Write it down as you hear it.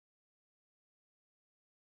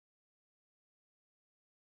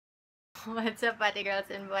What's up, ate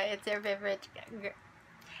girls and boy? It's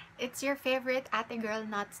your favorite ate girl,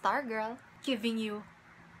 not star girl, giving you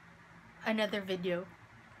another video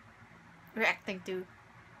reacting to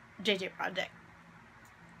JJ Project.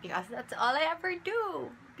 Because that's all I ever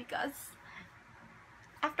do. Because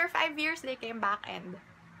after 5 years, they came back and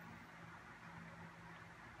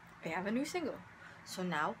they have a new single. So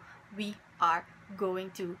now we are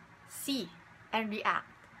going to see and react.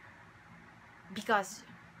 Because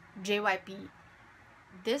JYP,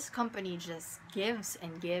 this company just gives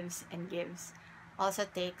and gives and gives. Also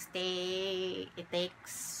it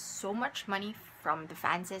takes so much money from the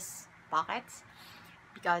fans' pockets,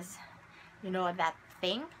 because you know that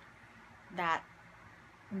thing, that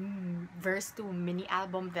verse 2 mini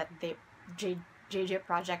album that the JJ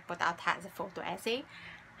Project put out has a photo essay,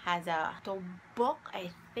 has a photo book,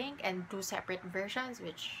 I think, and 2 separate versions,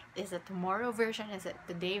 which is a tomorrow version, is a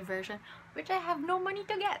today version, which I have no money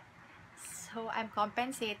to get. So I'm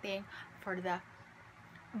compensating for the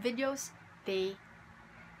videos they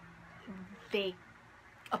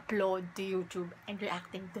upload to YouTube and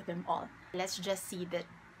reacting to them all. Let's just see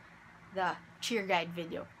the cheer guide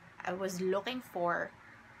video. I was looking for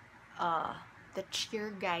the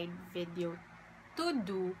cheer guide video to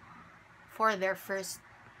do for their first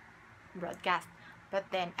broadcast,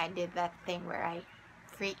 but then I did that thing where I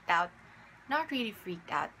freaked out. Not really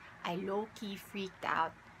freaked out, I low-key freaked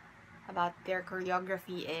out about their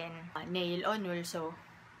choreography in Nail Onul. So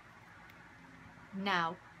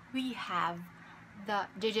now we have the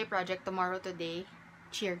JJ Project Tomorrow Today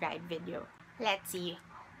cheer guide video. Let's see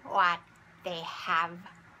what they have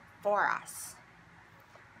for us.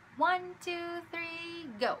 1, 2, 3,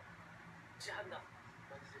 go.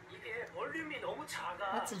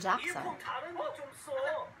 That's Jackson.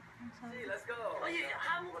 Let's go.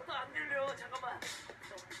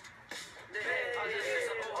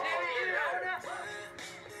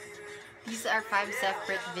 These are 5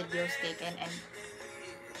 separate videos taken, and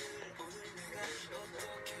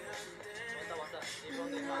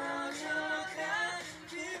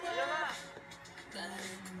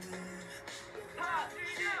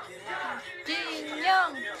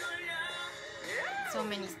so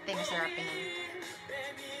many things are happening.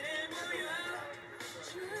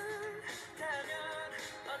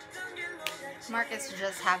 Mark is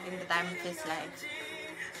just having the time of his life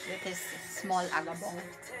with his small agabong.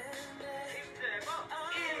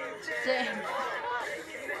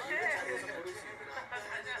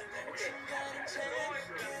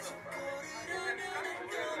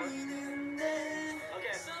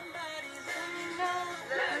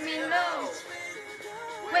 Let me know.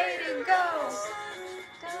 Way to go.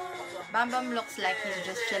 Bam Bam looks like he's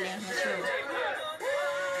just chilling in his room.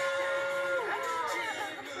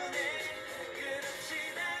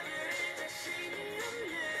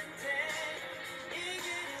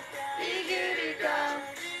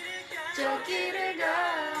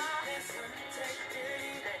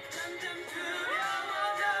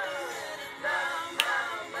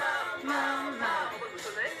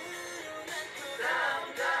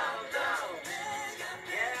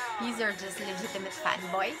 These are just legitimate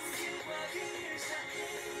fanboys.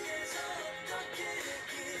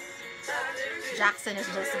 Jackson is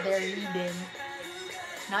just there reading,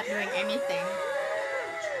 not doing anything.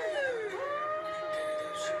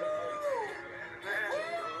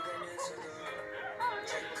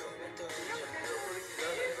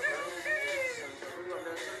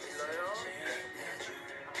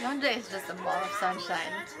 Yeongjae is just a ball of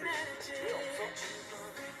sunshine.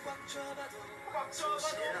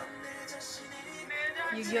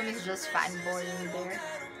 Yugyeom is just fanboying there,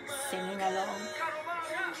 singing along.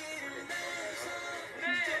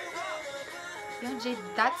 Yeongjae,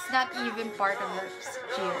 that's not even part of her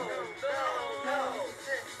cheer.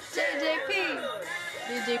 JJP!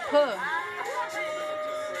 JJP!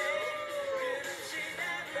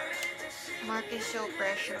 Mark is so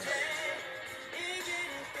precious.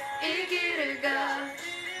 이기를 가,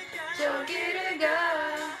 저기를 가.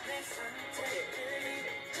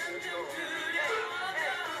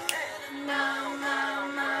 Now, now,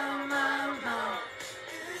 now, now, now.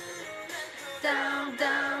 Down,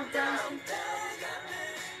 down, down.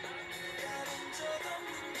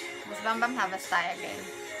 Does Bam Bam have a style again?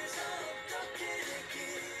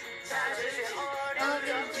 Oh,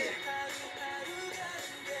 did you?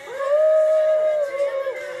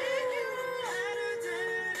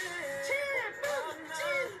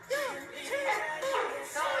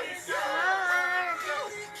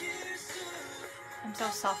 I'm so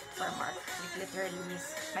soft for Mark. Like, literally, he's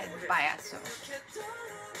my bias, so.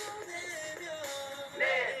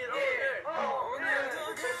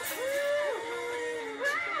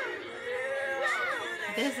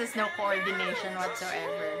 This is no coordination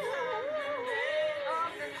whatsoever.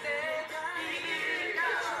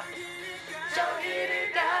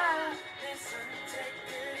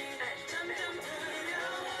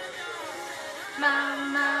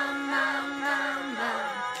 Mama, mama,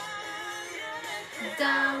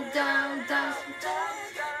 down, down, down.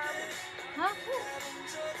 Huh?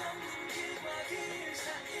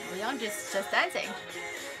 Young just dancing.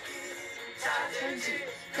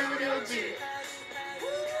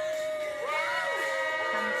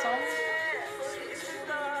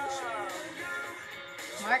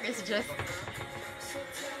 Mark is just.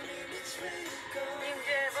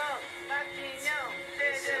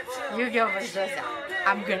 Yu-Gi-Oh was just,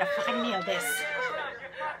 I'm gonna fucking nail this.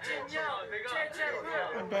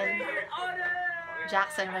 And then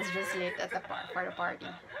Jackson was just late at for the party.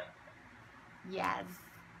 Yes.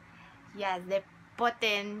 Yes, they put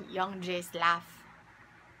in Young Jay's laugh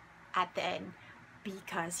at the end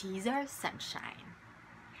because he's our sunshine.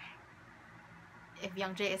 If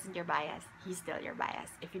Young Jay isn't your bias, he's still your bias.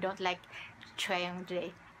 If you don't like Choi Young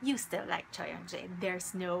Jay, you still like Choi Young Jay.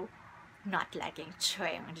 There's no not liking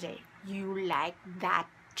Choi Young Jay. You like that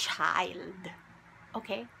child.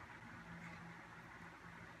 Okay?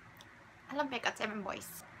 Alam me, seven boys.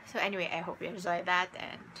 So anyway, I hope you enjoyed that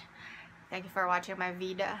and thank you for watching my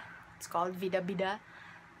video. It's called Vida Bida.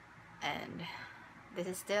 And this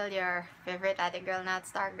is still your favorite ate girl, not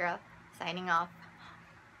star girl, signing off.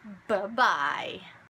 Bye-bye.